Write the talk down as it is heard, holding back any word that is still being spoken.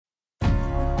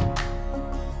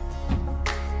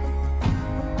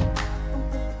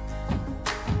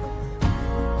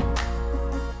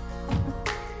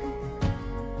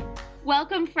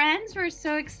Welcome, friends. We're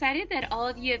so excited that all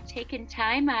of you have taken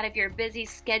time out of your busy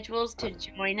schedules to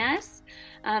join us.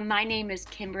 My name is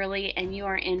Kimberly, and you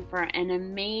are in for an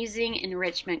amazing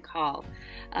enrichment call.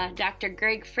 Dr.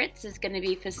 Greg Fritz is going to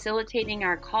be facilitating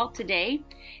our call today,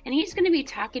 and he's going to be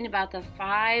talking about the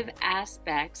 5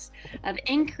 aspects of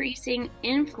increasing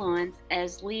influence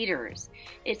as leaders.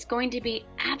 It's going to be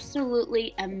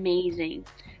absolutely amazing.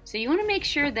 So you want to make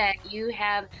sure that you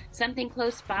have something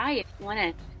close by if you want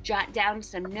to jot down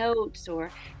some notes or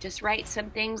just write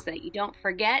some things that you don't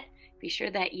forget. Be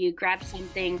sure that you grab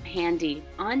something handy.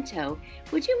 Anto,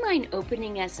 would you mind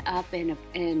opening us up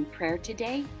in prayer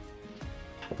today?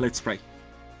 Let's pray.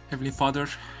 Heavenly Father,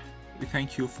 we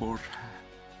thank you for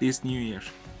this new year.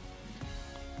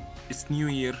 It's new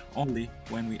year only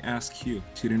when we ask you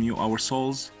to renew our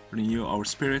souls, renew our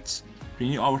spirits,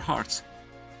 renew our hearts,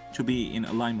 to be in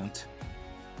alignment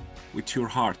with your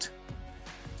heart.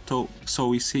 So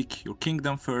we seek your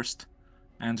kingdom first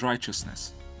and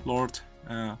righteousness. Lord,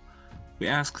 we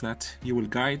ask that you will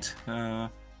guide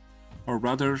our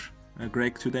brother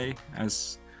Greg today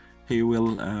as he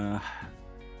will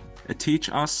teach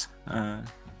us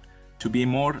to be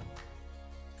more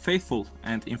faithful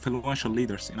and influential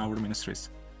leaders in our ministries.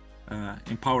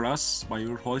 Empower us by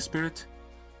your Holy Spirit,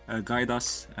 guide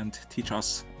us and teach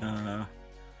us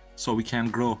so we can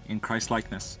grow in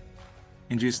Christ-likeness.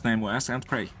 In Jesus' name we ask and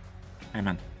pray.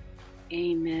 Amen.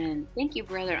 Amen. Thank you,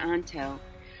 Brother Anto.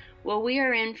 Well, we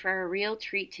are in for a real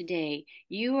treat today.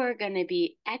 You are going to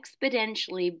be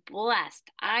exponentially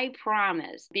blessed, I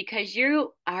promise, because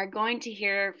you are going to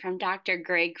hear from Dr.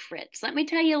 Greg Fritz. Let me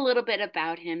tell you a little bit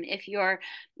about him if you're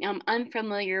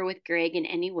unfamiliar with Greg in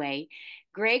any way.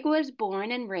 Greg was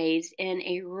born and raised in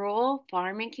a rural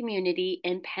farming community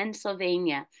in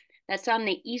Pennsylvania. That's on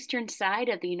the eastern side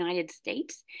of the United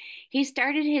States. He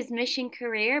started his mission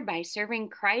career by serving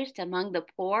Christ among the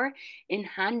poor in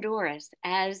Honduras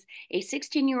as a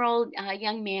 16-year-old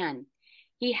young man.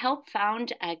 He helped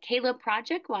found a Caleb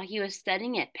Project while he was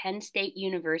studying at Penn State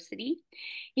University.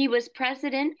 He was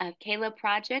president of Caleb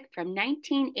Project from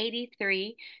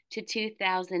 1983 to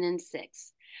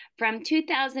 2006. From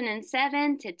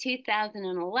 2007 to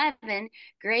 2011,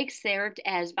 Greg served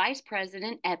as vice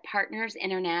president at Partners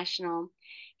International.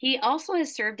 He also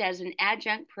has served as an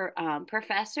adjunct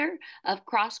professor of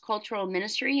cross-cultural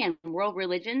ministry and world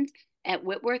religions at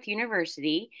Whitworth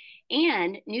University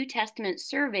and New Testament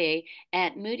survey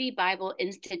at Moody Bible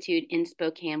Institute in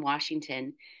Spokane,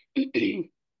 Washington.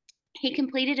 He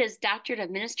completed his doctorate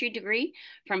of ministry degree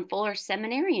from Fuller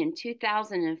Seminary in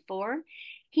 2004.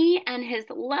 He and his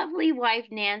lovely wife,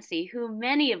 Nancy, who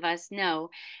many of us know,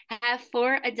 have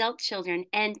 4 adult children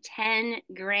and 10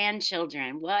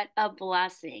 grandchildren. What a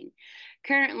blessing.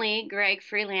 Currently, Greg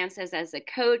freelances as a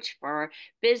coach for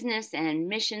business and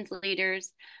missions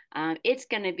leaders. It's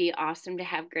going to be awesome to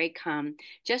have Greg come.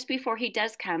 Just before he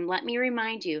does come, let me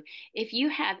remind you, if you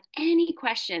have any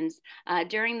questions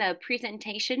during the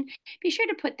presentation, be sure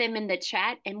to put them in the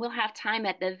chat, and we'll have time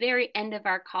at the very end of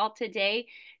our call today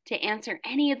to answer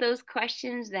any of those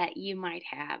questions that you might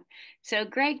have. So,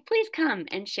 Greg, please come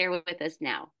and share with us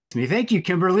now. Thank you,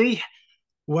 Kimberly.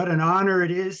 What an honor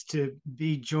it is to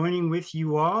be joining with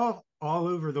you all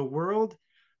over the world.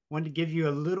 I wanted to give you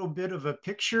a little bit of a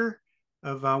picture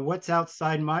of what's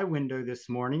outside my window this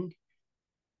morning.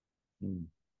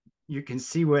 You can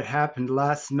see what happened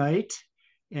last night,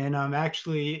 and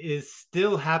actually is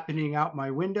still happening out my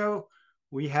window.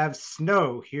 We have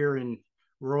snow here in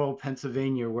rural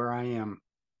Pennsylvania where I am.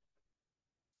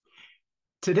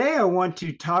 Today, I want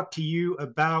to talk to you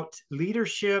about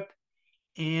leadership,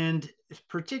 and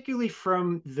particularly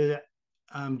from the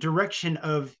direction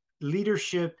of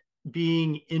leadership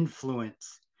being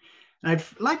influence. And I'd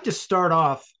like to start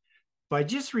off by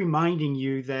just reminding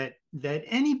you that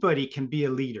anybody can be a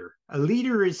leader. A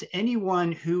leader is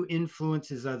anyone who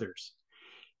influences others.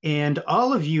 And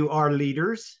all of you are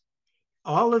leaders.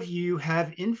 All of you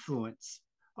have influence.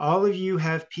 All of you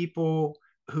have people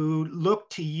who look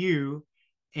to you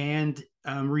and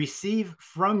receive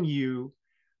from you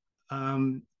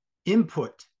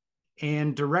input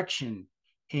and direction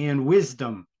and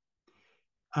wisdom.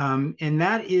 And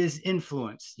that is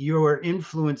influence. You are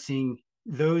influencing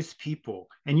those people,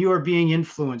 and you are being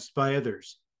influenced by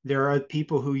others. There are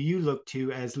people who you look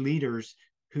to as leaders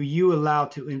who you allow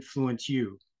to influence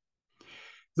you.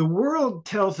 The world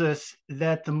tells us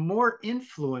that the more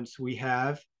influence we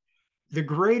have, the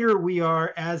greater we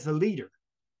are as a leader.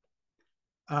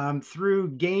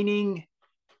 Through gaining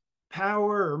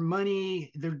power or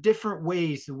money, there are different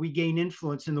ways that we gain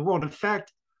influence in the world. In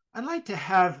fact, I'd like to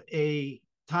have a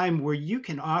time where you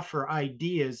can offer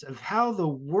ideas of how the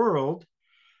world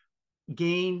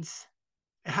gains,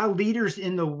 how leaders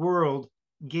in the world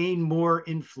gain more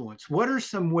influence. What are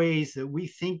some ways that we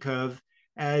think of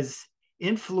as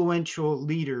influential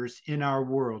leaders in our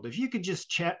world? If you could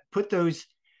just put those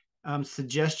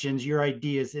suggestions, your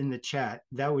ideas in the chat,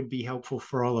 that would be helpful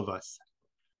for all of us.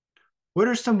 What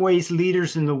are some ways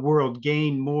leaders in the world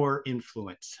gain more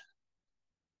influence?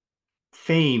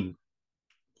 Fame,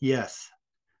 yes.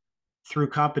 Through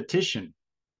competition,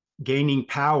 gaining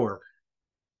power,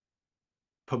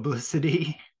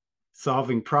 publicity,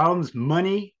 solving problems,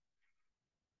 money,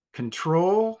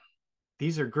 control.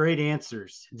 These are great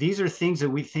answers. These are things that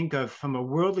we think of from a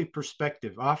worldly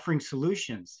perspective, offering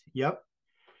solutions. Yep,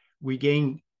 we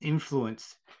gain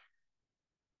influence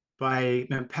by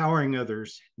empowering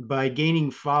others, by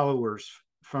gaining followers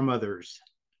from others,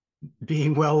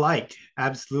 being well liked.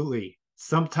 Absolutely.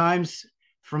 Sometimes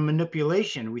from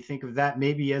manipulation, we think of that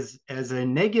maybe as a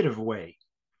negative way.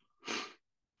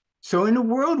 So in the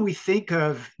world, we think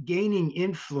of gaining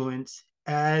influence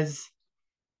as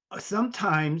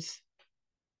sometimes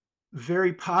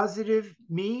very positive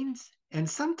means and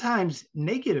sometimes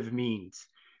negative means.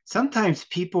 Sometimes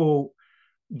people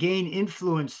gain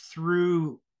influence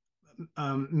through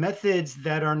methods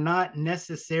that are not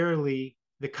necessarily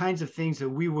the kinds of things that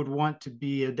we would want to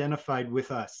be identified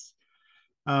with us.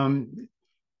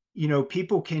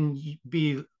 People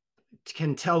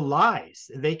can tell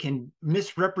lies. They can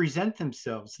misrepresent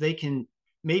themselves. They can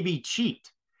maybe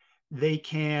cheat. They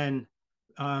can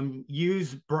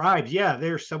use bribes.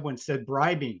 Yeah, someone said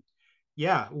bribing.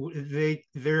 Yeah,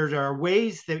 there are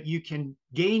ways that you can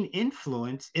gain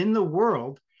influence in the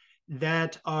world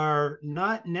that are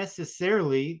not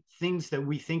necessarily things that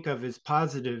we think of as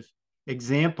positive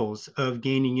examples of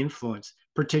gaining influence,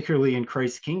 particularly in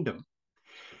Christ's kingdom.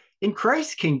 In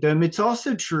Christ's kingdom, it's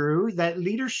also true that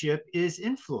leadership is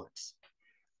influence.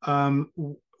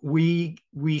 We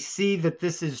see that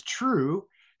this is true.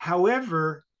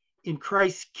 However, in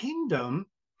Christ's kingdom,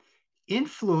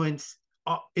 influence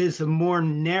is a more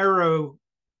narrow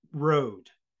road.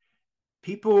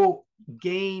 People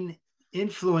gain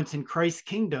influence in Christ's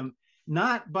kingdom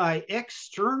not by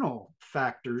external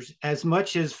factors as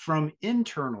much as from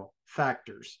internal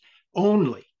factors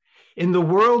only. In the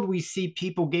world, we see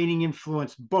people gaining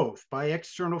influence both by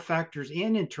external factors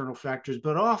and internal factors,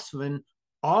 but often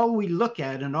all we look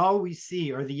at and all we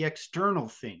see are the external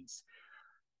things.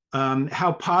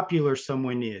 How popular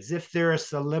someone is, if they're a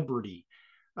celebrity,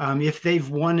 if they've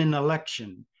won an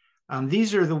election.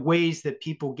 These are the ways that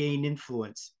people gain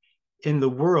influence in the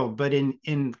world. But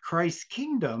in Christ's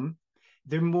kingdom,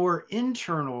 they're more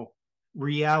internal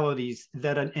realities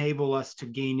that enable us to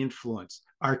gain influence.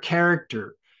 Our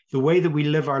character, the way that we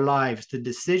live our lives, the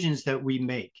decisions that we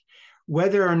make,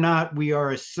 whether or not we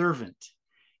are a servant.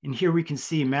 And here we can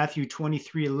see Matthew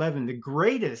 23:11, the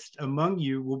greatest among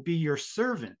you will be your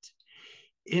servant.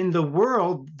 In the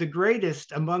world, the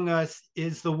greatest among us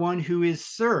is the one who is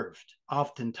served,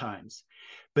 oftentimes.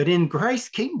 But in Christ's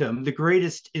kingdom, the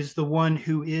greatest is the one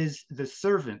who is the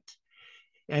servant.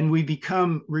 And we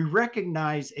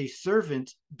recognize a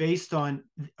servant based on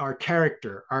our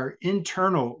character, our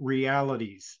internal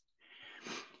realities.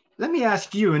 Let me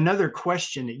ask you another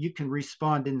question that you can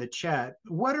respond in the chat.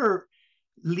 What are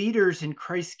leaders in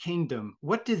Christ's kingdom?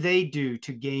 What do they do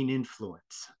to gain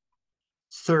influence?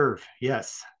 Serve,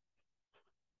 yes.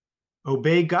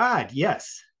 Obey God,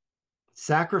 yes.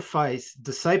 Sacrifice,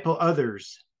 disciple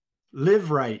others,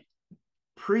 live right,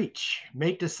 preach,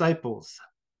 make disciples,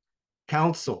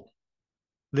 counsel,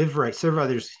 live right, serve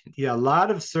others. Yeah, a lot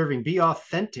of serving, be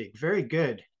authentic, very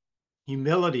good.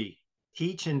 Humility,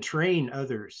 teach and train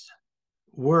others,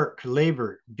 work,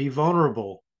 labor, be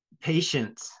vulnerable,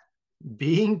 patience,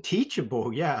 being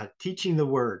teachable, yeah, teaching the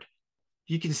word.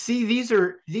 You can see these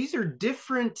are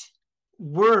different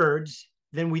words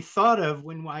than we thought of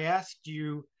when I asked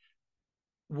you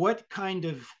what kind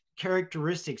of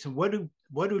characteristics and what do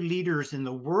leaders in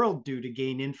the world do to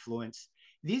gain influence.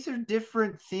 These are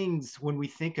different things when we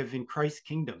think of in Christ's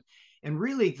kingdom. And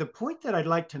really, the point that I'd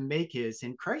like to make is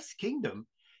in Christ's kingdom,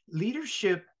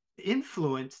 leadership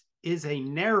influence is a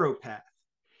narrow path.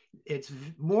 It's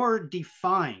more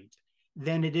defined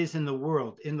than it is in the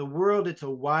world. In the world, it's a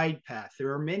wide path.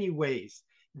 There are many ways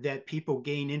that people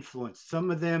gain influence. Some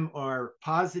of them are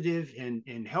positive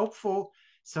and helpful.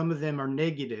 Some of them are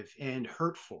negative and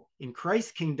hurtful. In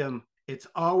Christ's kingdom, it's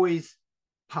always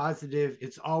positive,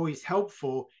 it's always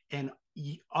helpful, and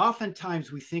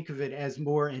oftentimes we think of it as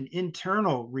more an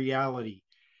internal reality.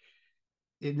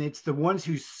 And it's the ones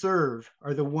who serve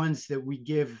are the ones that we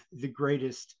give the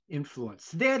greatest influence.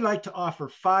 Today, I'd like to offer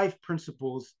 5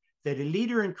 principles that a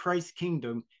leader in Christ's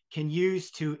kingdom can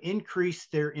use to increase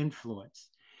their influence.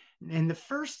 And the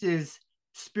first is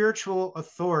spiritual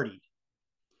authority.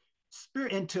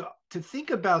 And to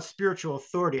think about spiritual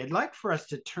authority, I'd like for us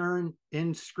to turn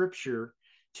in scripture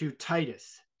to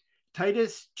Titus.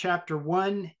 Titus chapter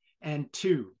 1 and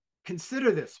 2.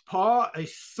 Consider this. Paul, a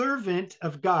servant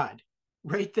of God.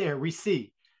 Right there, we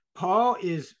see Paul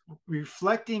is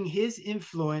reflecting his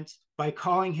influence by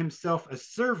calling himself a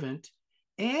servant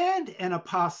and an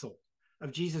apostle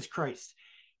of Jesus Christ.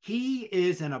 He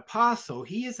is an apostle,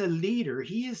 he is a leader,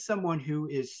 he is someone who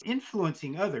is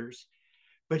influencing others,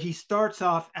 but he starts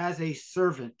off as a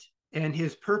servant. And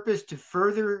his purpose to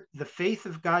further the faith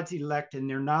of God's elect and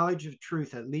their knowledge of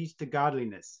truth that leads to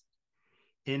godliness,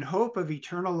 in hope of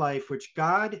eternal life, which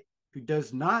God, who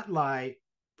does not lie,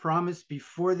 promised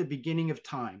before the beginning of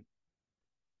time,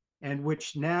 and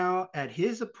which now at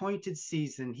his appointed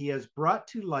season he has brought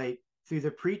to light through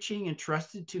the preaching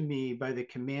entrusted to me by the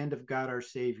command of God our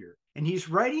Savior. And he's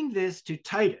writing this to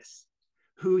Titus,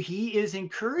 who he is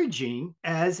encouraging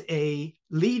as a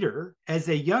leader, as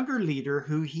a younger leader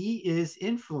who he is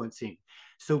influencing.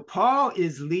 So Paul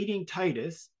is leading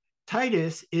Titus.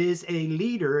 Titus is a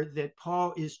leader that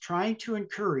Paul is trying to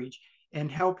encourage and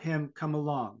help him come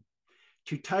along.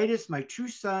 To Titus, my true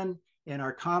son, in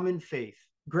our common faith,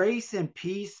 grace and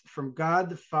peace from God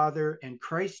the Father and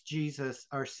Christ Jesus,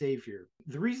 our Savior.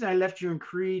 The reason I left you in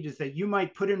Crete is that you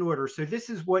might put in order. So this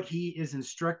is what he is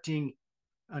instructing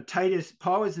Titus.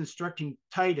 Paul is instructing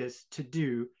Titus to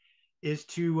do, is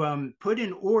to put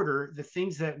in order the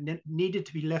things that needed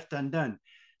to be left undone.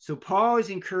 So Paul is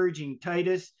encouraging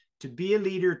Titus to be a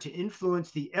leader, to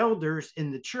influence the elders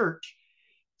in the church,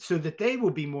 so that they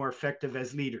will be more effective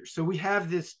as leaders. So we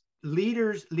have this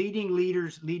leaders, leading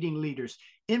leaders,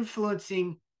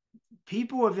 influencing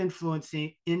people of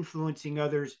influencing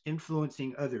others,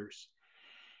 influencing others.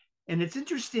 And it's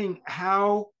interesting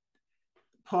how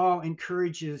Paul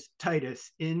encourages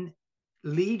Titus in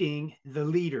leading the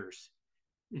leaders.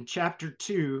 In chapter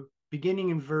 2, beginning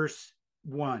in verse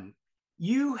 1,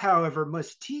 you, however,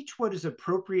 must teach what is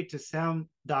appropriate to sound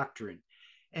doctrine.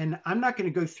 And I'm not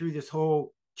going to go through this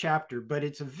whole chapter, but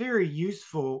it's a very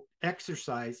useful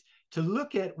exercise to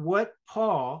look at what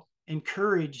Paul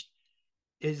encouraged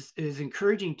is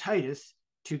encouraging Titus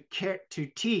to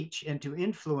teach and to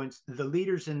influence the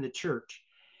leaders in the church.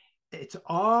 It's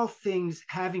all things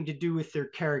having to do with their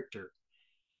character.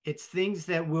 It's things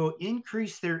that will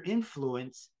increase their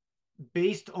influence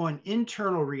based on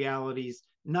internal realities,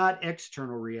 not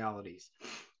external realities.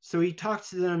 So he talks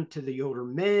to them, to the older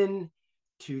men,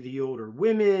 to the older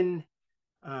women,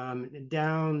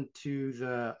 down to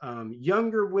the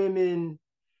younger women,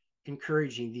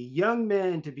 encouraging the young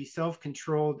men to be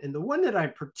self-controlled. And the one that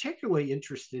I'm particularly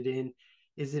interested in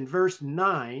is in verse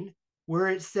 9, where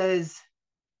it says,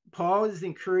 Paul is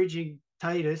encouraging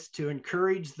Titus to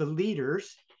encourage the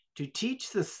leaders to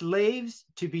teach the slaves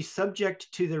to be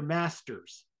subject to their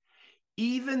masters.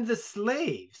 Even the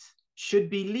slaves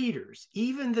should be leaders.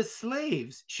 Even the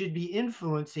slaves should be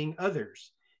influencing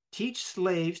others. Teach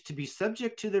slaves to be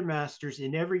subject to their masters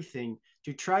in everything,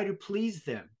 to try to please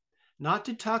them, not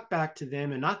to talk back to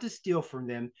them and not to steal from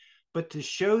them, but to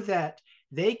show that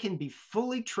they can be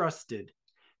fully trusted.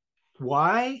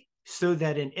 Why? So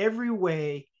that in every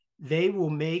way they will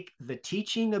make the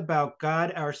teaching about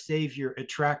God our Savior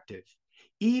attractive.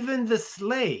 Even the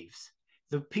slaves,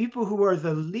 the people who are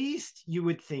the least, you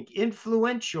would think,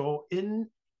 influential in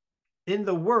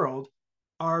the world,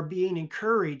 are being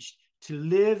encouraged to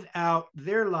live out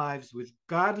their lives with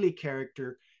godly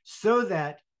character so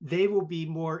that they will be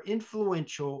more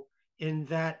influential in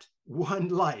that one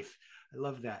life. I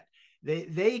love that.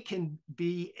 They can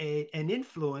be an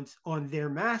influence on their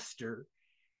master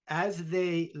as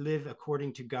they live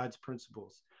according to God's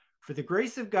principles. For the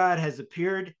grace of God has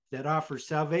appeared that offers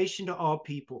salvation to all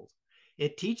people.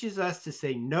 It teaches us to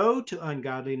say no to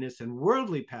ungodliness and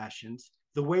worldly passions,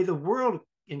 the way the world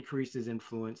increases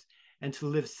influence, and to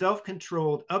live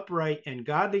self-controlled, upright, and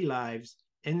godly lives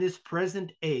in this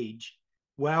present age,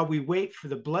 while we wait for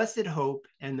the blessed hope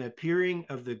and the appearing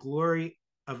of the glory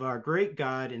of our great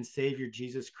God and Savior,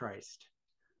 Jesus Christ.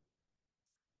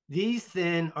 These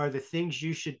then are the things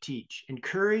you should teach,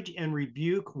 encourage and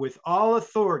rebuke with all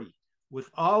authority, with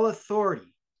all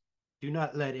authority. Do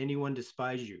not let anyone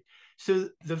despise you. So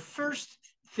the first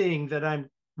thing that I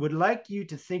would like you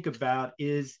to think about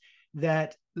is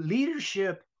that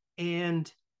leadership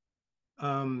and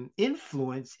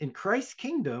influence in Christ's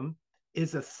kingdom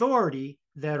is authority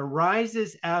that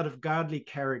arises out of godly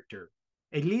character.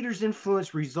 A leader's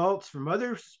influence results from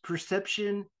others'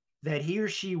 perception that he or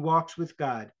she walks with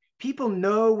God. People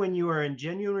know when you are in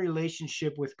genuine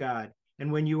relationship with God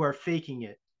and when you are faking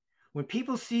it. When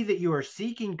people see that you are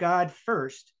seeking God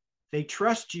first, they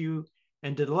trust you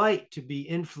and delight to be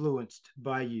influenced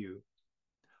by you.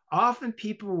 Often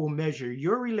people will measure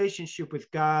your relationship with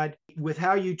God with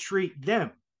how you treat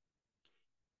them.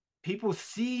 People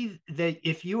see that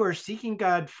if you are seeking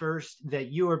God first,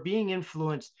 that you are being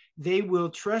influenced, they will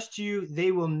trust you.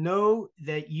 They will know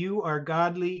that you are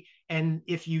godly. And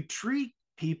if you treat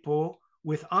people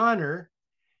with honor,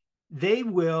 they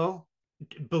will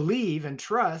believe and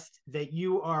trust that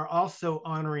you are also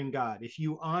honoring God. If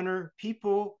you honor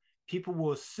people, people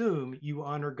will assume you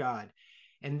honor God.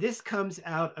 And this comes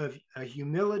out of a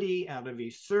humility, out of a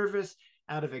service,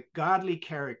 out of a godly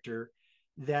character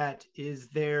that is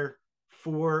there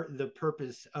for the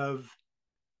purpose of,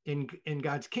 in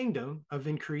God's kingdom, of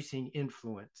increasing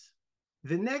influence.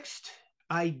 The next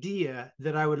idea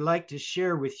that I would like to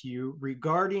share with you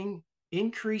regarding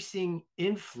increasing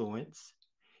influence,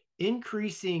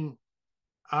 increasing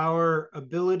our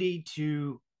ability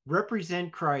to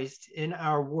represent Christ in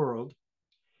our world,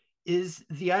 is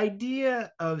the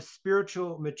idea of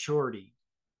spiritual maturity.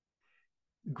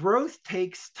 Growth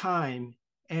takes time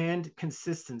and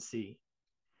consistency.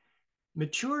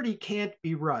 Maturity can't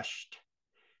be rushed.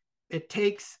 It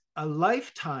takes a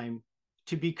lifetime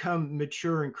to become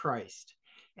mature in Christ.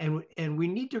 And we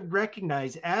need to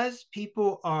recognize, as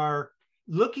people are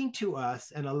looking to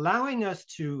us and allowing us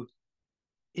to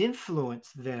influence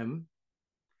them,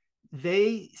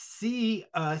 they see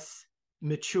us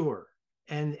mature.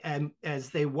 And as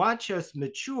they watch us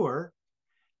mature,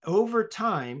 over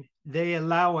time, they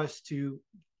allow us to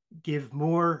give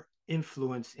more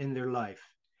influence in their life.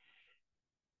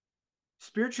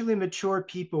 Spiritually mature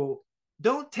people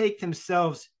don't take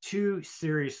themselves too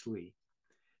seriously.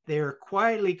 They are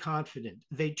quietly confident.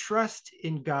 They trust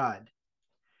in God.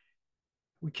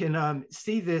 We can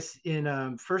see this in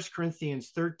 1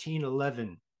 Corinthians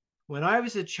 13:11. When I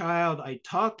was a child, I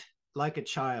talked like a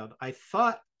child. I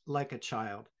thought like a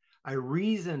child. I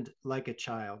reasoned like a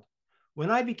child. When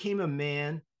I became a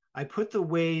man, I put the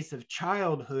ways of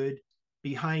childhood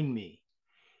behind me.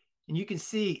 And you can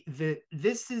see that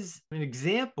this is an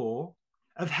example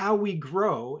of how we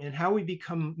grow and how we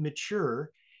become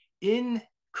mature in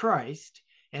Christ,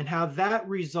 and how that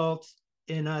results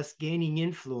in us gaining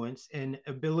influence and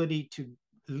ability to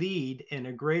lead in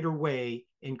a greater way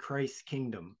in Christ's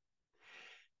kingdom.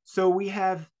 So we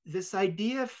have this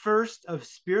idea first of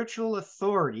spiritual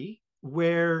authority,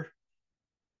 where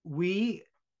we,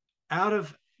 out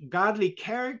of godly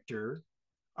character,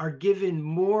 are given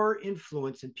more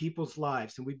influence in people's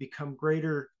lives, and we become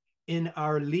greater in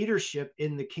our leadership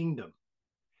in the kingdom.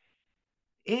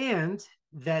 And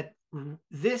that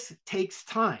this takes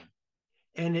time,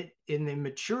 and the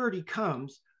maturity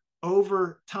comes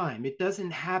over time. It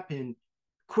doesn't happen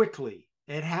quickly.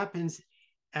 It happens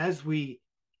as we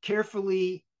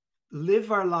carefully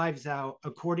live our lives out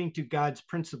according to God's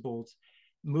principles,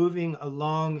 moving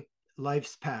along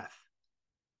life's path.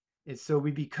 And so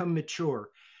we become mature.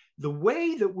 The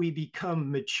way that we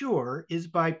become mature is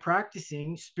by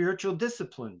practicing spiritual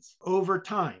disciplines over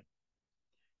time.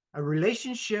 A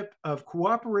relationship of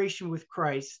cooperation with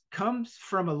Christ comes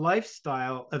from a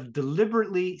lifestyle of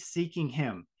deliberately seeking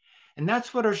Him. And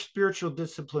that's what our spiritual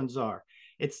disciplines are.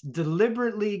 It's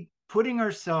deliberately putting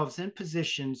ourselves in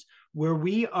positions where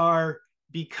we are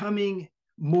becoming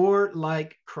more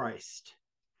like Christ.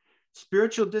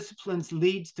 Spiritual disciplines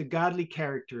leads to godly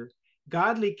character.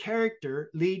 Godly character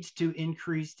leads to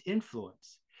increased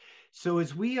influence. So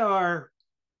as we are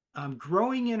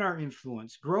growing in our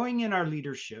influence, growing in our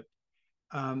leadership,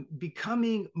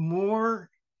 becoming more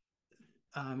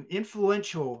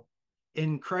influential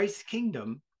in Christ's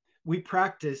kingdom, we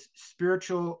practice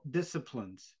spiritual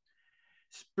disciplines.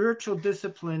 Spiritual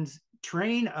disciplines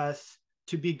train us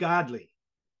to be godly.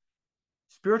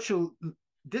 Spiritual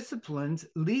disciplines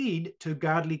lead to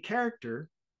godly character.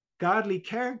 Godly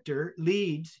character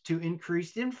leads to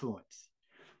increased influence.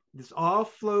 This all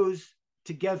flows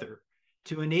together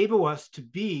to enable us to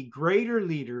be greater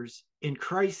leaders in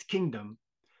Christ's kingdom,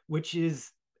 which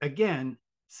is, again,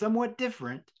 somewhat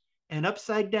different and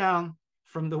upside down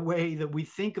from the way that we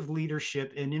think of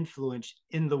leadership and influence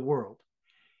in the world.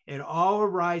 It all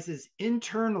arises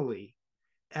internally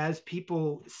as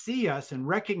people see us and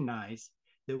recognize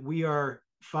that we are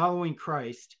following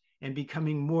Christ and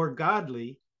becoming more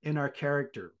godly in our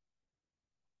character.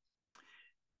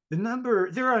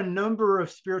 There are a number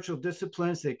of spiritual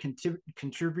disciplines that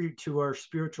contribute to our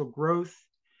spiritual growth.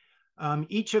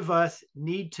 Each of us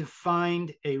need to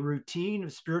find a routine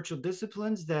of spiritual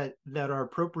disciplines that are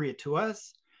appropriate to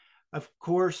us. Of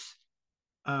course,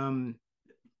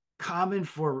 common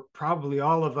for probably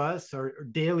all of us are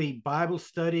daily Bible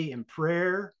study and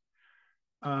prayer.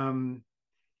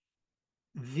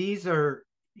 These are,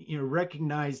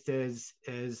 recognized as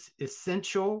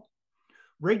essential.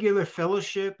 Regular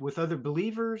fellowship with other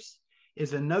believers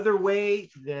is another way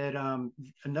that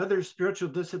another spiritual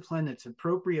discipline that's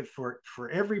appropriate for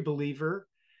every believer.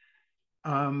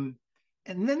 And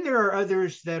then there are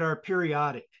others that are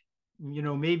periodic,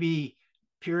 maybe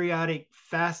periodic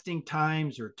fasting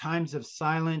times or times of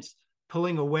silence,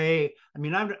 pulling away. I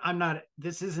mean, I'm not,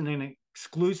 this isn't an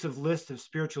exclusive list of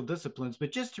spiritual disciplines,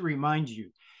 but just to remind you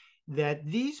that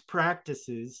these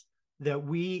practices that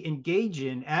we engage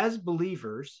in as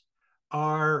believers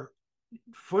are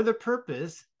for the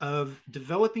purpose of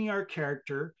developing our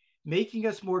character, making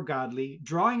us more godly,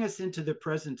 drawing us into the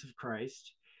presence of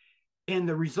Christ. And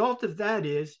the result of that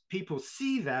is people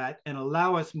see that and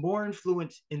allow us more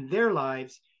influence in their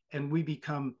lives, and we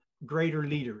become greater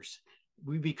leaders.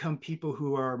 We become people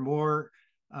who are more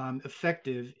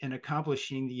effective in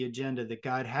accomplishing the agenda that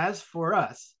God has for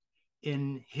us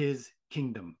in his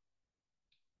kingdom.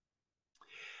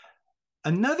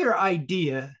 Another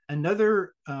idea,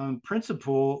 another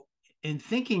principle in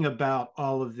thinking about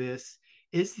all of this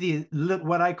is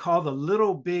what I call the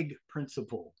little big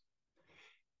principle.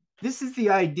 This is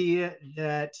the idea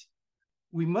that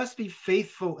we must be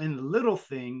faithful in the little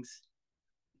things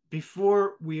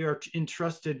before we are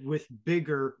entrusted with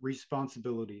bigger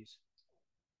responsibilities.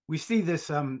 We see this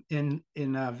in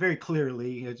very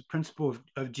clearly as a principle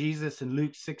of Jesus in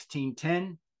Luke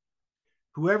 16:10.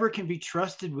 Whoever can be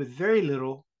trusted with very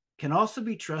little can also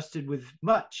be trusted with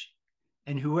much.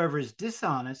 And whoever is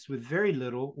dishonest with very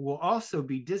little will also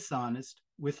be dishonest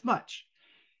with much.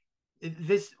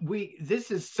 This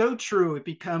is so true, it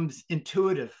becomes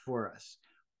intuitive for us.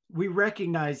 We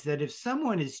recognize that if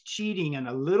someone is cheating in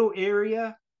a little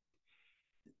area,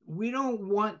 we don't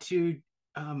want to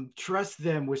trust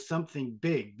them with something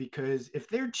big, because if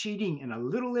they're cheating in a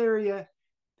little area,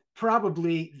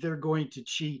 probably they're going to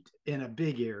cheat in a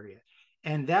big area.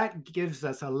 And that gives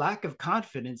us a lack of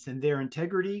confidence in their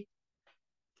integrity.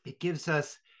 It gives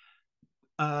us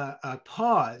a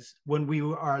pause when we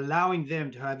are allowing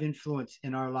them to have influence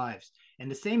in our lives. And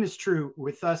the same is true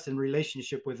with us in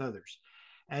relationship with others.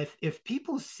 If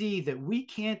people see that we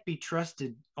can't be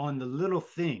trusted on the little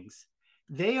things,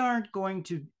 they aren't going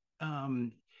to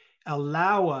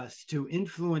allow us to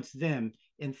influence them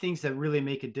in things that really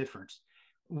make a difference.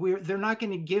 They're not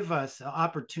going to give us an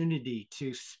opportunity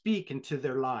to speak into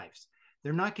their lives.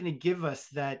 They're not going to give us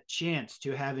that chance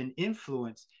to have an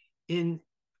influence in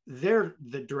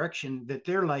the direction that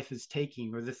their life is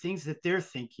taking, or the things that they're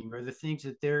thinking, or the things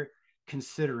that they're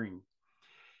considering.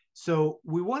 So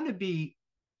we want to be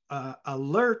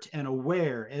alert and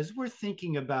aware as we're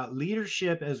thinking about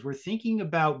leadership, as we're thinking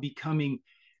about becoming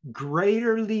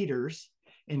greater leaders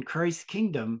in Christ's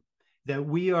kingdom, that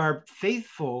we are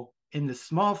faithful in the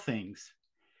small things.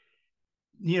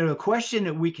 A question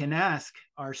that we can ask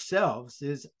ourselves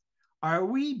is, are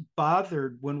we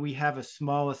bothered when we have a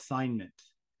small assignment?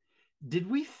 Did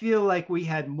we feel like we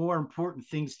had more important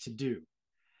things to do?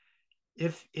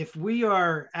 If we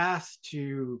are asked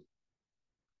to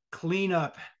clean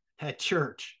up at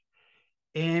church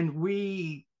and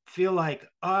we feel like,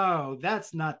 oh,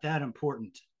 that's not that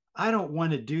important, I don't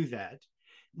want to do that,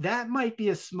 that might be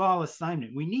a small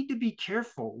assignment. We need to be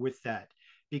careful with that,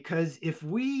 because if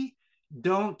we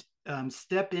don't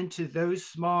step into those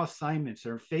small assignments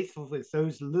or faithful with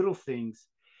those little things,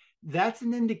 that's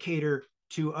an indicator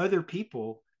to other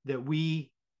people that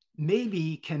we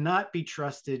maybe cannot be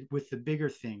trusted with the bigger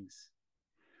things.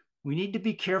 We need to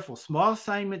be careful. Small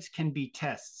assignments can be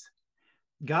tests.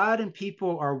 God and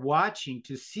people are watching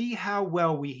to see how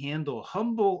well we handle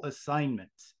humble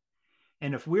assignments.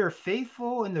 And if we are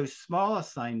faithful in those small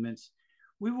assignments,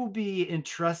 we will be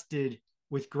entrusted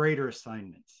with greater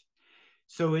assignments.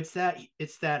 So it's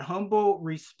that humble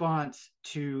response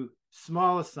to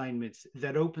small assignments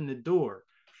that open the door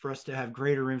for us to have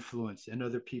greater influence in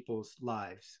other people's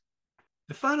lives.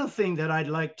 The final thing that I'd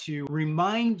like to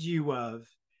remind you of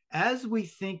as we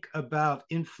think about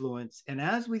influence and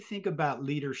as we think about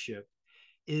leadership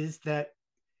is that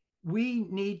we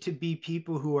need to be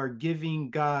people who are giving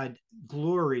God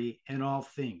glory in all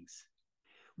things.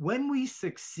 When we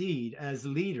succeed as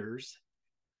leaders,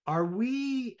 are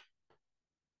we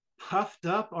puffed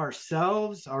up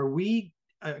ourselves? Are we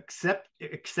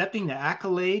accepting the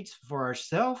accolades for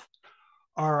ourselves,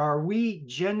 or are we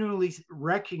genuinely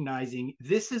recognizing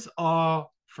this is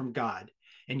all from God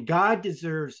and God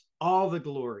deserves all the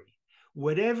glory?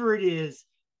 Whatever it is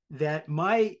that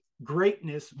my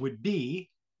greatness would be,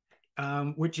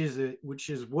 which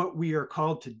is what we are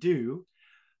called to do,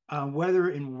 whether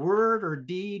in word or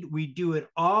deed, we do it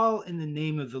all in the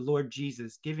name of the Lord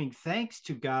Jesus, giving thanks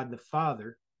to God the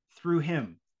Father through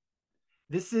him.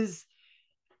 This is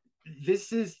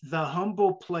the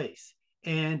humble place.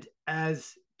 And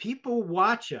as people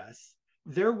watch us,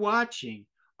 they're watching,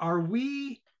 are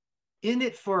we in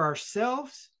it for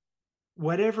ourselves,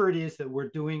 whatever it is that we're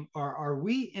doing, or are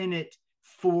we in it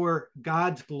for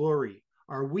God's glory?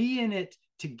 Are we in it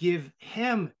to give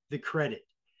him the credit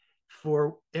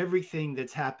for everything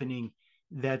that's happening,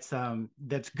 that's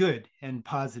good and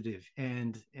positive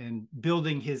and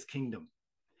building his kingdom?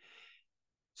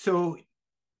 So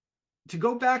to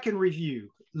go back and review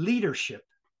leadership,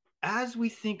 as we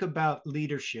think about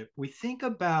leadership, we think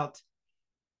about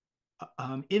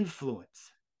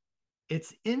influence.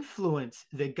 It's influence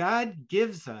that God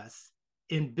gives us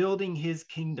in building his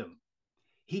kingdom.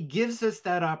 He gives us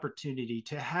that opportunity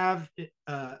to have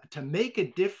to make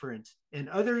a difference in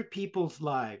other people's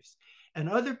lives, and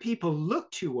other people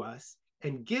look to us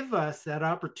and give us that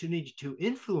opportunity to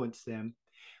influence them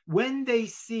when they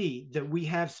see that we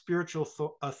have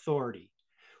spiritual authority,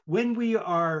 when we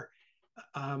are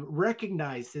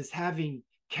recognized as having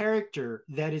character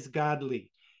that is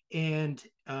godly, and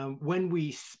when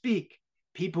we speak,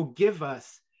 people give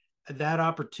us that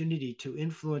opportunity to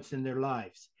influence in their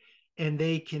lives, and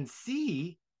they can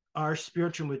see our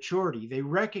spiritual maturity. They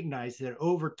recognize that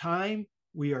over time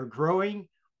we are growing,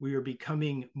 we are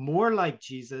becoming more like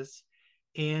Jesus,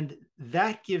 and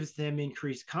that gives them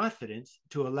increased confidence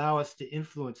to allow us to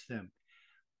influence them.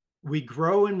 We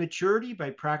grow in maturity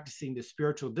by practicing the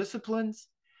spiritual disciplines.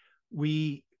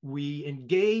 We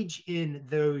engage in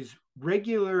those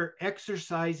regular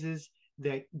exercises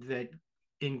that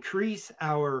increase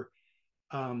our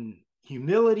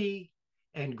humility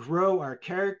and grow our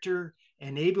character,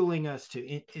 enabling us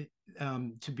to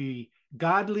be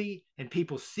godly, and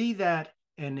people see that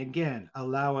and again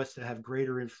allow us to have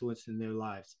greater influence in their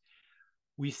lives.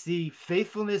 We see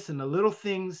faithfulness in the little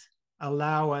things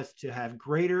allow us to have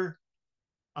greater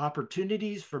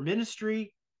opportunities for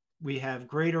ministry. We have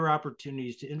greater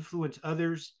opportunities to influence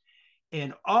others.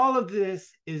 And all of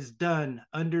this is done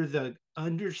under the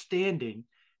understanding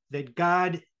that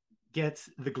God gets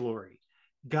the glory.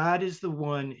 God is the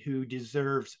one who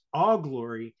deserves all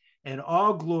glory, and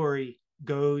all glory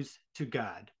goes to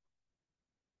God.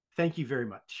 Thank you very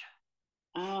much.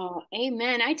 Oh,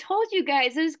 amen. I told you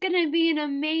guys it was going to be an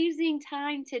amazing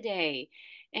time today.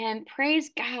 And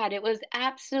praise God, it was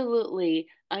absolutely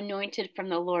anointed from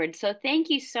the Lord. So thank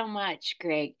you so much,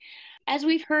 Greg. As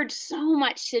we've heard so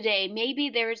much today, maybe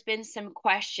there's been some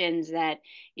questions that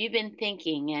you've been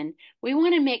thinking, and we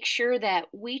want to make sure that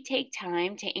we take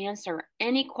time to answer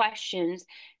any questions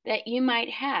that you might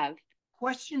have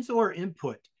Questions or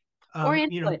input. or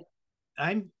You know, input.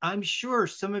 I'm sure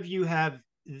some of you have,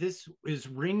 this is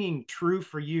ringing true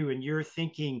for you, and you're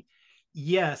thinking,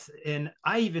 yes. And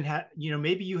I even have,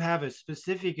 maybe you have a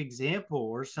specific example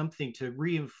or something to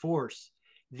reinforce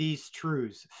these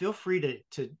truths. Feel free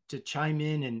to chime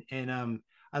in, and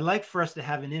I'd like for us to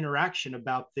have an interaction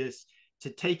about this, to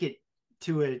take it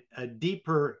to a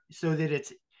deeper, so that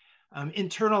it's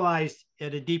internalized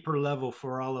at a deeper level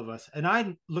for all of us. And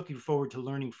I'm looking forward to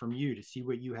learning from you to see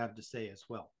what you have to say as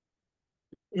well.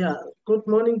 Yeah, good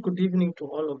morning, good evening to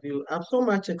all of you. I'm so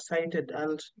much excited,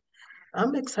 and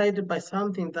I'm excited by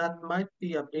something that might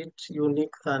be a bit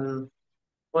unique than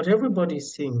what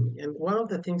everybody's seeing. And one of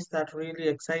the things that really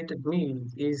excited me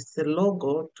is the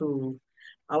logo to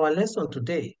our lesson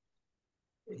today.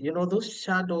 You know, those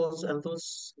shadows and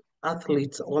those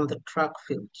athletes on the track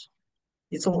field.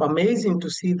 It's so amazing to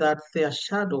see that their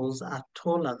shadows are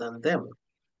taller than them.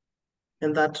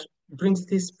 And that brings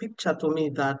this picture to me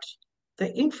that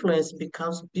the influence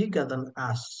becomes bigger than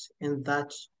us, and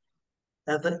that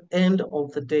at the end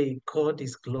of the day, God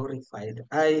is glorified.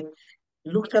 I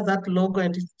looked at that logo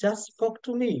and it just spoke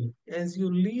to me. As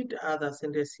you lead others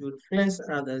and as you influence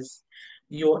others,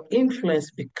 your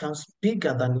influence becomes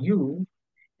bigger than you,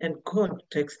 and God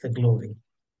takes the glory.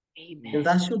 And Amen.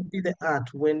 that should be the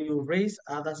art, when you raise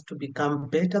others to become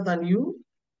better than you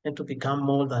and to become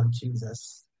more than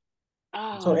Jesus.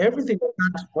 So Oh, everything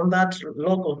on that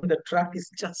logo on the track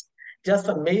is just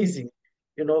amazing.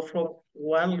 You know, from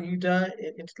one leader,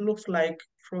 it looks like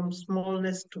from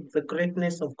smallness to the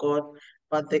greatness of God,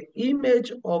 but the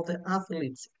image of the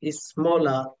athletes is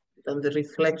smaller, and the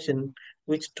reflection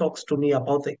which talks to me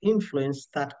about the influence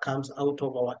that comes out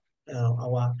of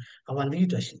our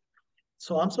leadership.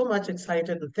 So I'm so much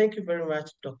excited, and thank you very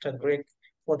much, Dr. Greg,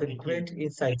 for the great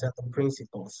insights and the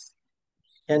principles.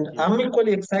 And I'm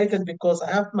equally excited because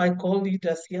I have my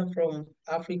co-leaders here from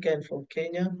Africa and from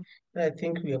Kenya, and I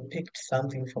think we have picked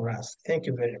something for us. Thank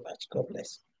you very much. God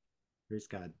bless. Praise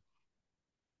God.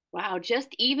 Wow,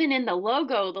 just even in the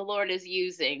logo the Lord is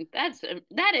using.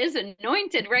 That is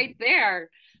anointed right there.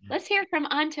 Let's hear from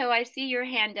Anto. I see your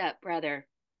hand up, brother.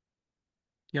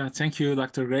 Yeah, thank you,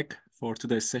 Dr. Greg, for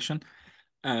today's session.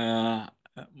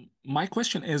 My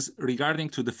question is regarding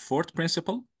to the fourth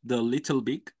principle, the little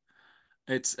big.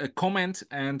 It's a comment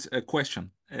and a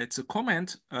question. It's a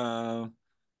comment.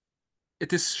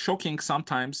 It is shocking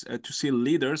sometimes to see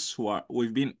leaders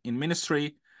we've been in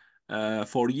ministry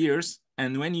for years,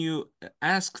 and when you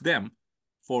ask them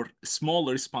for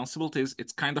small responsibilities,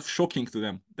 it's kind of shocking to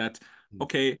them that,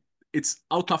 okay, it's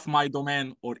out of my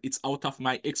domain or it's out of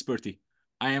my expertise.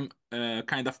 I am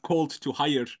kind of called to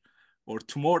higher or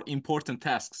to more important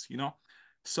tasks, you know?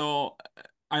 So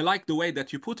I like the way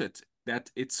that you put it, that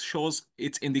it shows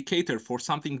its indicator for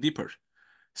something deeper.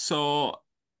 So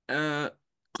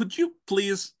could you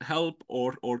please help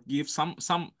or give some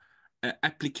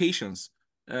applications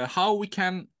how we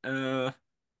can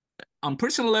on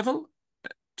personal level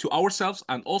to ourselves,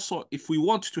 and also if we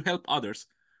want to help others,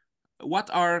 what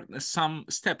are some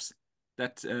steps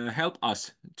that help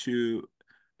us to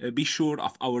be sure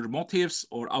of our motives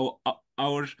or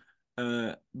our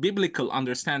biblical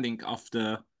understanding of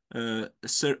the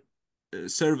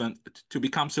servant to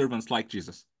become servants like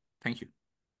Jesus? Thank you.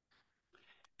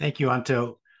 Thank you,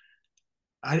 Anto.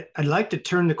 I'd like to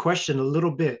turn the question a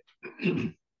little bit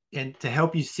and to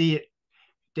help you see it,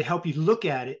 to help you look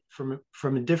at it from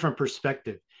a different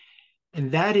perspective.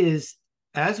 And that is,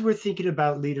 as we're thinking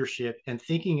about leadership and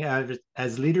thinking of it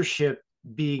as leadership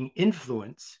being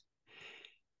influence,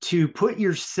 to put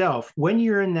yourself, when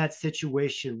you're in that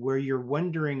situation where you're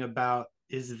wondering about,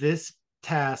 is this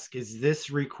task, is this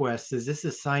request, is this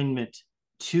assignment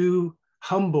too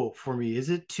humble for me? Is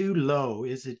it too low?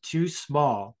 Is it too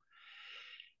small?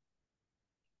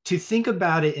 To think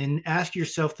about it and ask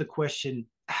yourself the question,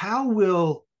 how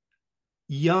will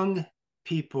young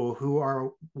people who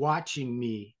are watching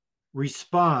me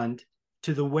respond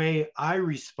to the way I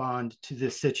respond to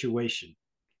this situation?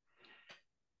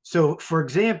 So, for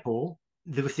example,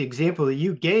 with the example that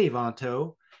you gave,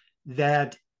 Anto,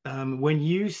 that when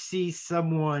you see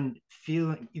someone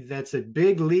feeling that's a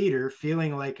big leader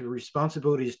feeling like a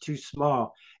responsibility is too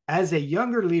small, as a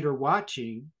younger leader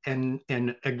watching and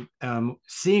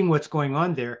seeing what's going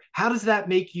on there, how does that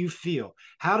make you feel?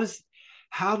 How does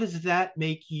that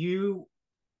make you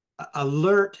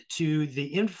alert to the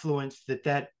influence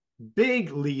that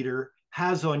big leader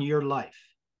has on your life?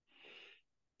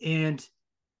 And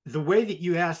the way that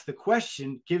you ask the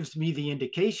question gives me the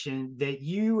indication that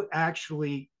you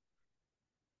actually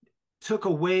took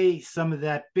away some of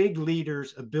that big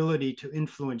leader's ability to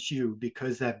influence you,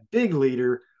 because that big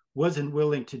leader wasn't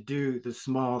willing to do the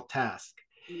small task.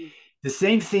 The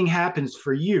same thing happens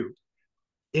for you.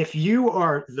 If you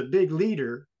are the big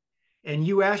leader and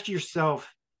you ask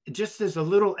yourself, just as a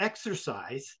little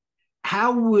exercise,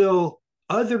 how will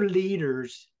other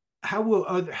leaders, how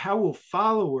will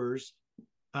followers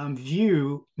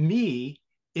view me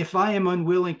if I am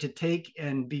unwilling to take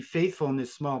and be faithful in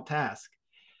this small task?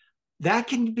 That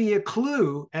can be a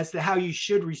clue as to how you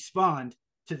should respond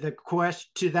to the question,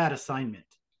 to that assignment.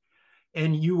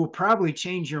 And you will probably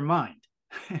change your mind.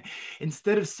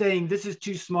 Instead of saying, this is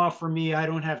too small for me, I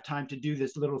don't have time to do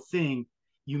this little thing,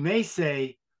 you may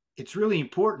say, it's really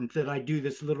important that I do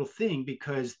this little thing,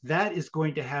 because that is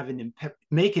going to have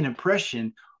make an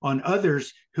impression on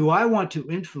others who I want to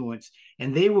influence,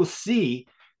 and they will see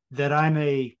that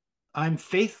I'm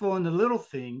faithful in the little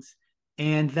things,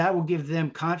 and that will give them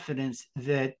confidence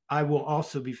that I will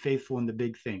also be faithful in the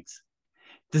big things.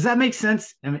 Does that make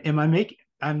sense?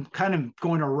 I'm kind of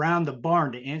going around the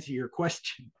barn to answer your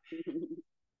question.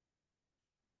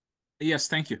 Yes,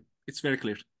 thank you. It's very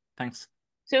clear. Thanks.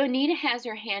 So Anita has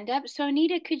her hand up. So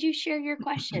Anita, could you share your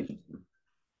question?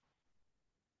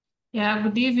 Yeah,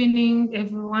 good evening,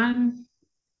 everyone.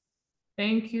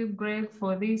 Thank you, Greg,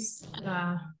 for this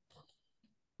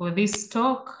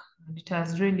talk. It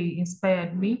has really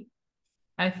inspired me.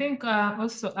 I think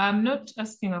also I'm not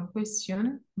asking a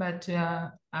question, but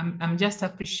I'm just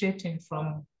appreciating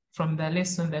from the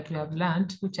lesson that we have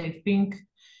learned, which I think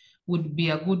would be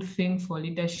a good thing for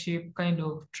leadership kind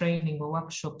of training or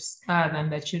workshops other than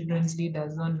the children's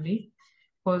leaders only,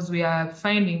 because we are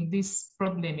finding this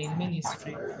problem in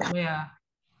ministry where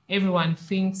everyone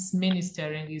thinks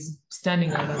ministering is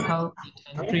standing on a pulpit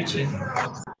and preaching.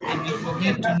 And we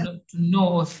forget to know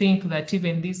or think that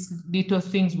even these little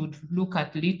things would look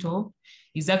at little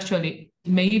is actually,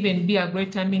 may even be a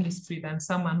greater ministry than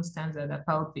someone who stands at the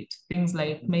pulpit. Things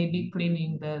like maybe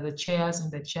cleaning the chairs in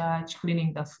the church,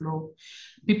 cleaning the floor.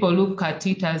 People look at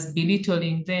it as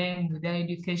belittling them with their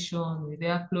education, with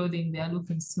their clothing, they're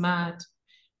looking smart.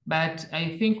 But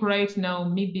I think right now,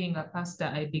 me being a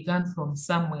pastor, I began from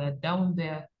somewhere down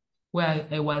there where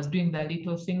I was doing the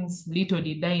little things. Little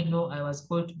did I know I was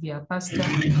called to be a pastor,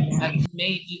 but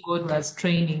maybe God was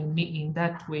training me in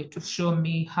that way to show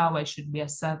me how I should be a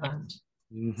servant.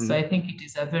 Mm-hmm. So I think it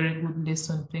is a very good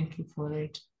lesson. Thank you for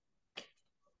it.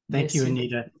 Thank you,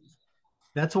 Anita.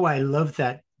 That's why I love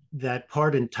that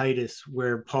part in Titus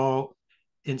where Paul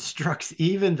instructs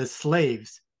even the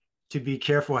slaves to be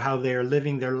careful how they are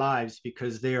living their lives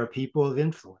because they are people of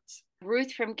influence.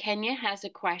 Ruth from Kenya has a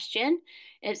question.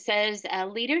 It says,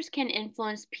 leaders can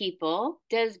influence people.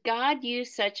 Does God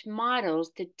use such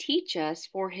models to teach us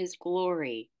for his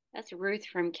glory? That's Ruth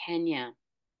from Kenya.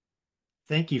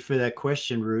 Thank you for that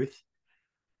question, Ruth.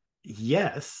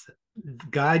 Yes,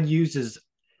 God uses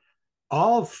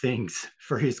all things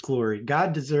for his glory.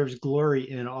 God deserves glory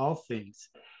in all things.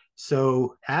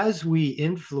 So as we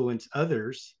influence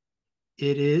others,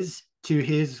 it is to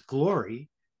his glory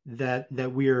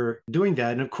that we are doing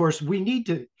that. And of course, we need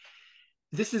to,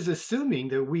 this is assuming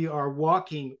that we are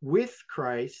walking with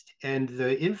Christ and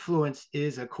the influence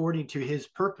is according to his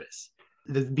purpose.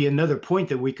 There'd be another point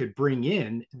that we could bring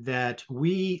in, that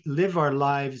we live our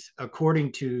lives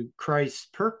according to Christ's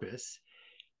purpose.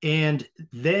 And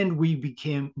then we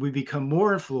become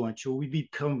more influential, we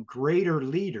become greater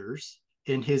leaders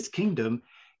in his kingdom,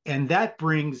 and that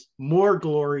brings more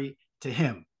glory to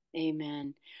him.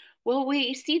 Amen. Well,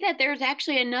 we see that there's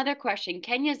actually another question.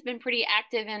 Kenya's been pretty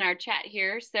active in our chat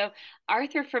here. So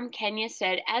Arthur from Kenya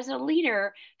said, as a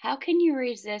leader, how can you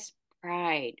resist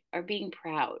pride or being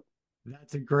proud?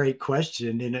 That's a great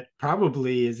question, and it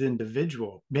probably is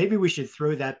individual. Maybe we should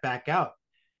throw that back out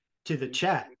to the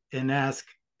chat and ask,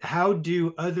 how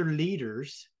do other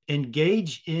leaders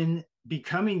engage in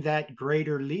becoming that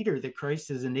greater leader that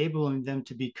Christ is enabling them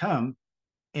to become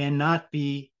and not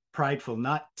be prideful,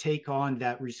 not take on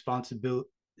that responsibility,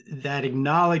 that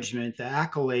acknowledgement, the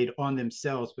accolade on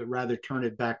themselves, but rather turn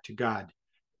it back to God?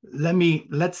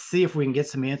 Let's see if we can get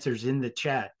some answers in the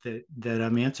chat that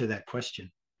answer that question.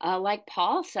 Like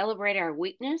Paul, celebrate our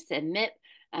weakness, admit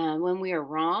when we are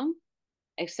wrong,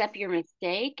 accept your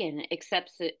mistake and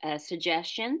accept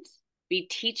suggestions, be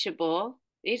teachable.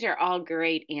 These are all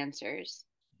great answers.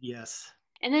 Yes.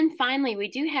 And then finally, we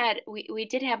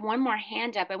did have one more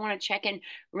hand up. I want to check in.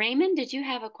 Raymond, did you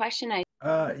have a question?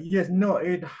 Yes, no,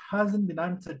 it hasn't been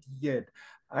answered yet.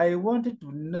 I wanted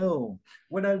to know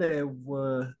whether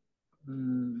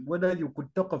whether you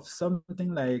could talk of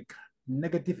something like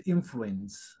negative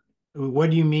influence.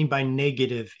 What do you mean by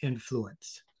negative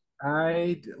influence?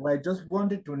 I just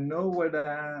wanted to know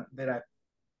whether there are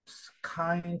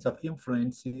kinds of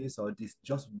influences or this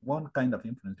just one kind of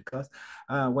influence, because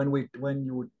when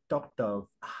you talked of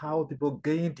how people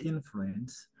gained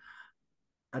influence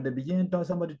at the beginning,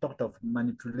 somebody talked of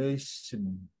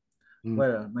manipulation.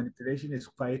 Well, manipulation is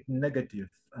quite negative,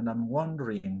 and I'm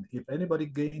wondering if anybody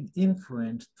gained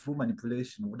influence through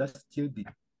manipulation, would that still be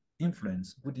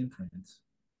influence, good influence?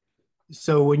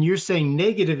 So when you're saying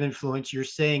negative influence, you're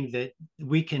saying that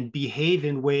we can behave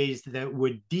in ways that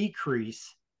would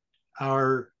decrease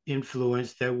our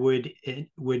influence, that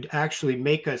would actually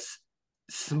make us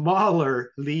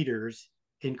smaller leaders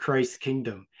in Christ's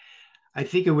kingdom. I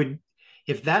think it would,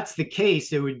 if that's the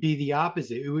case, it would be the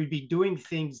opposite. It would be doing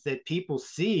things that people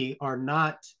see are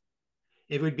not,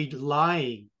 it would be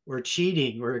lying or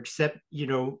cheating or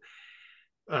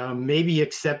maybe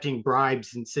accepting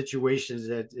bribes in situations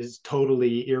that is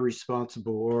totally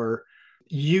irresponsible, or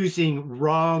using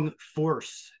wrong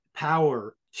force,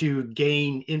 power to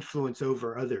gain influence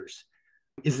over others.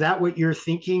 Is that what you're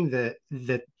thinking,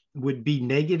 that would be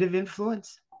negative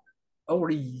influence? Oh,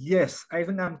 yes. I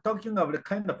think I'm talking of the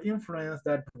kind of influence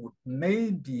that could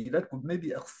maybe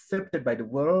be accepted by the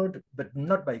world, but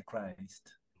not by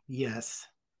Christ. Yes.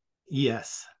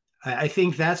 I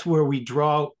think that's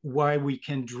why we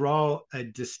can draw a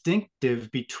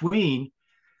distinctive between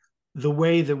the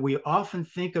way that we often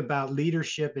think about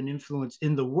leadership and influence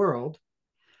in the world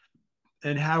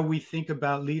and how we think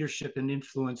about leadership and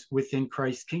influence within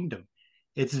Christ's kingdom.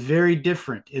 It's very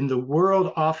different. In the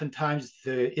world, oftentimes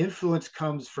the influence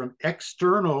comes from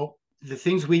external, the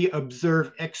things we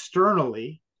observe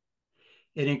externally.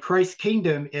 And in Christ's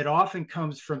kingdom, it often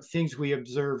comes from things we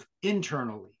observe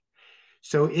internally.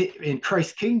 So in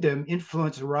Christ's kingdom,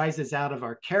 influence arises out of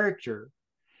our character.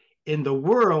 In the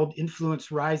world,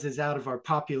 influence rises out of our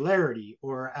popularity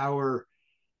or our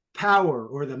power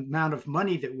or the amount of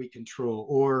money that we control.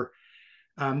 Or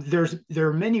there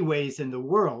are many ways in the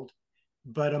world,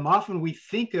 but often we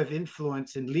think of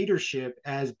influence and leadership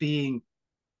as being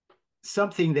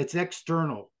something that's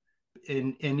external.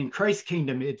 And in Christ's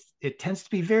kingdom, it tends to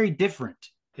be very different.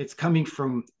 It's coming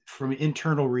from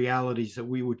internal realities that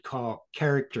we would call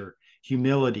character,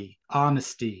 humility,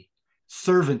 honesty,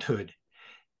 servanthood.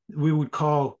 We would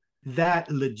call that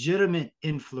legitimate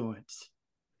influence.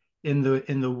 In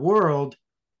the world,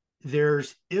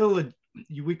 there's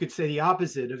we could say the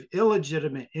opposite of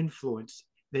illegitimate influence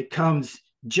that comes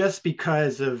just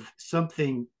because of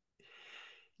something.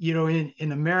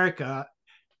 In America,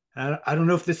 I don't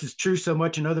know if this is true so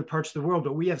much in other parts of the world,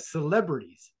 but we have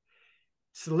celebrities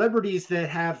that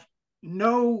have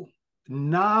no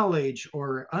knowledge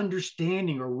or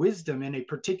understanding or wisdom in a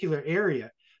particular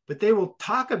area, but they will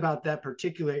talk about that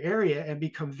particular area and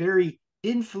become very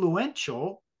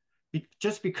influential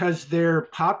just because they're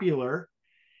popular.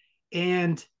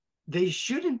 And they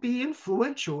shouldn't be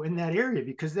influential in that area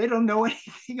because they don't know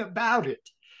anything about it.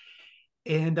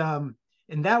 And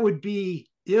that would be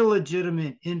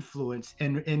illegitimate influence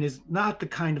and is not the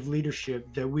kind of leadership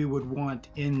that we would want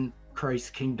in Christ's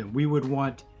kingdom. We would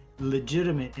want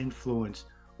legitimate influence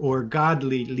or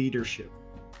godly leadership.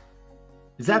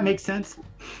 Does that make sense?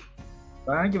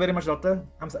 Thank you very much, Doctor.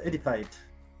 I'm so edified.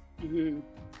 Mm-hmm.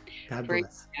 God Praise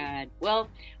bless. God. Well,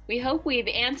 we hope we've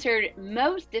answered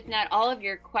most, if not all, of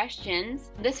your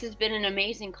questions. This has been an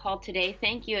amazing call today.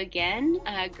 Thank you again,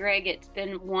 Greg. It's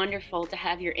been wonderful to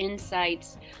have your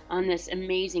insights on this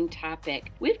amazing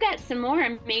topic. We've got some more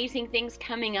amazing things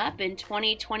coming up in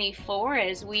 2024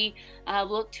 as we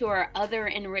look to our other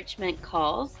enrichment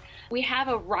calls. We have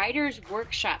a writer's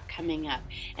workshop coming up.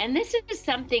 And this is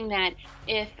something that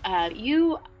if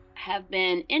you have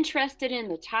been interested in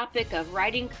the topic of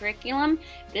writing curriculum,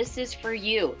 this is for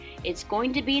you. It's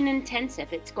going to be an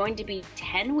intensive. It's going to be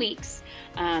 10 weeks.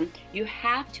 You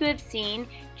have to have seen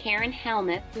Karen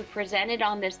Helmuth, who presented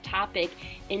on this topic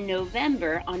in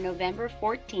November, on November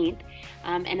 14th.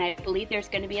 And I believe there's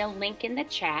going to be a link in the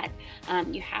chat.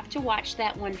 You have to watch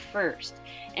that one first.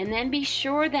 And then be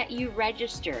sure that you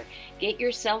register. Get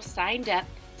yourself signed up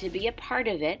to be a part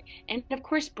of it. And of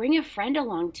course, bring a friend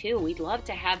along too. We'd love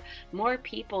to have more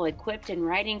people equipped in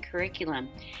writing curriculum.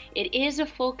 It is a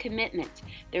full commitment.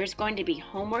 There's going to be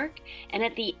homework, and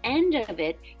at the end of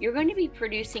it, you're going to be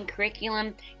producing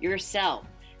curriculum yourself.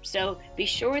 So be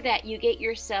sure that you get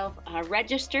yourself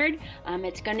registered.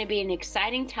 It's going to be an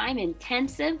exciting time,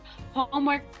 intensive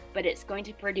homework, but it's going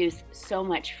to produce so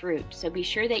much fruit. So be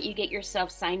sure that you get yourself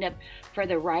signed up for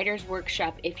the Writers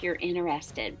Workshop if you're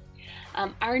interested.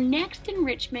 Our next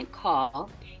enrichment call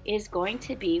is going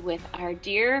to be with our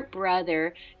dear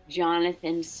brother,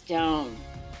 Jonathan Stone.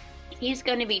 He's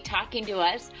going to be talking to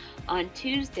us on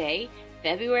Tuesday,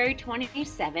 February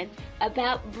 27th,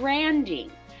 about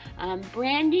branding.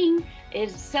 Branding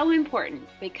is so important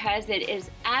because it is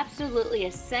absolutely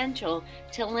essential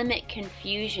to limit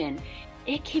confusion.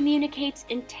 It communicates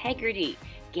integrity,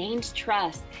 gains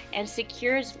trust, and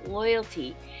secures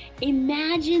loyalty.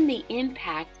 Imagine the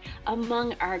impact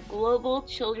among our global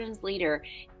children's leaders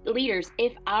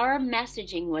if our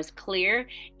messaging was clear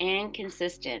and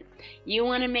consistent. You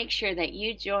want to make sure that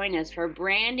you join us for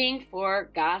Branding for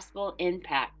Gospel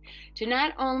Impact to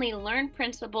not only learn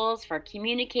principles for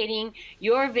communicating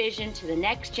your vision to the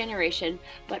next generation,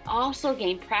 but also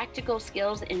gain practical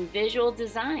skills in visual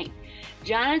design.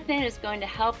 Jonathan is going to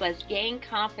help us gain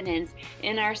confidence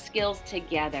in our skills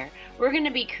together. We're going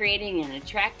to be creating an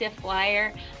attractive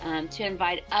flyer to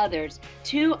invite others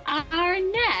to our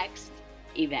next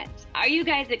event. Are you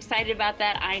guys excited about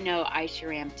that? I know I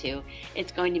sure am too.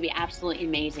 It's going to be absolutely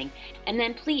amazing. And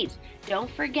then please don't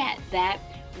forget that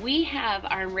we have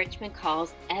our enrichment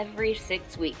calls every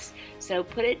 6 weeks. So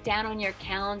put it down on your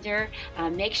calendar.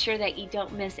 Make sure that you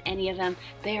don't miss any of them.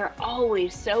 They are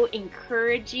always so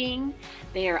encouraging.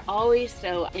 They are always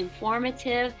so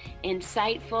informative,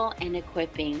 insightful, and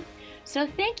equipping. So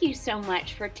thank you so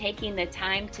much for taking the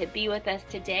time to be with us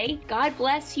today. God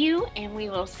bless you, and we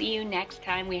will see you next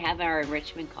time we have our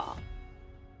enrichment call.